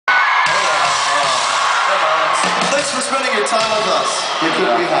spending your time with us. We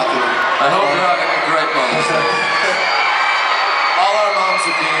couldn't be happier. I hope you're having a great moment. All our moms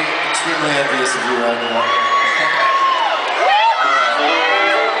would be extremely envious of you right now.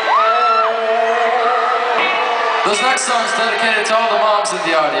 This next song is dedicated to all the moms in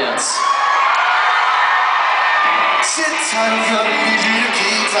the audience. Sit tight, I'm gonna need you to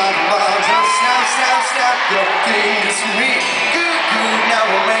keep talking about just snap, snap, snap your fingers for me. Good, good, now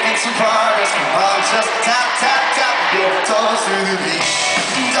we're making some progress. Come on, just tap, tap, tap your toes through the beat.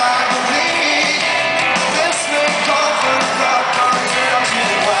 And I believe